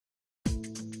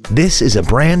This is a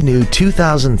brand new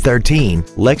 2013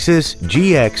 Lexus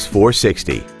GX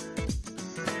 460.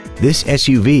 This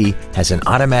SUV has an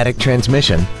automatic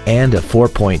transmission and a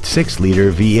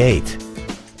 4.6-liter V8.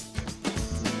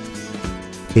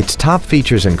 Its top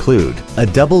features include a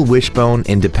double wishbone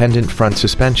independent front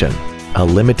suspension, a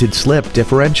limited slip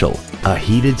differential, a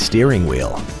heated steering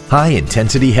wheel,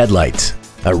 high-intensity headlights,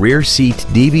 a rear seat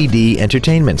DVD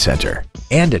entertainment center,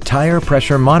 and a tire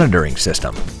pressure monitoring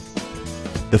system.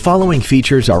 The following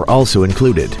features are also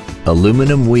included: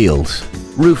 aluminum wheels,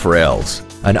 roof rails,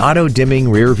 an auto-dimming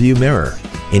rear-view mirror,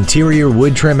 interior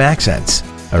wood trim accents,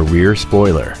 a rear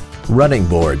spoiler, running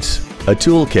boards, a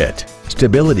toolkit,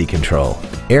 stability control,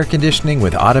 air conditioning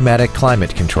with automatic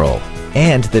climate control,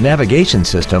 and the navigation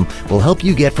system will help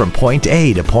you get from point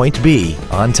A to point B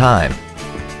on time.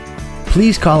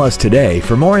 Please call us today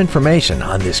for more information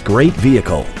on this great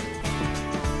vehicle.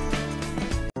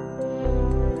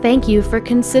 Thank you for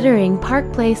considering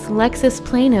Park Place Lexus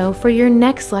Plano for your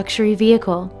next luxury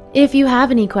vehicle. If you have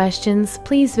any questions,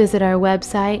 please visit our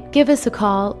website, give us a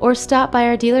call, or stop by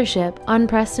our dealership on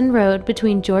Preston Road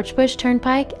between George Bush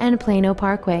Turnpike and Plano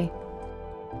Parkway.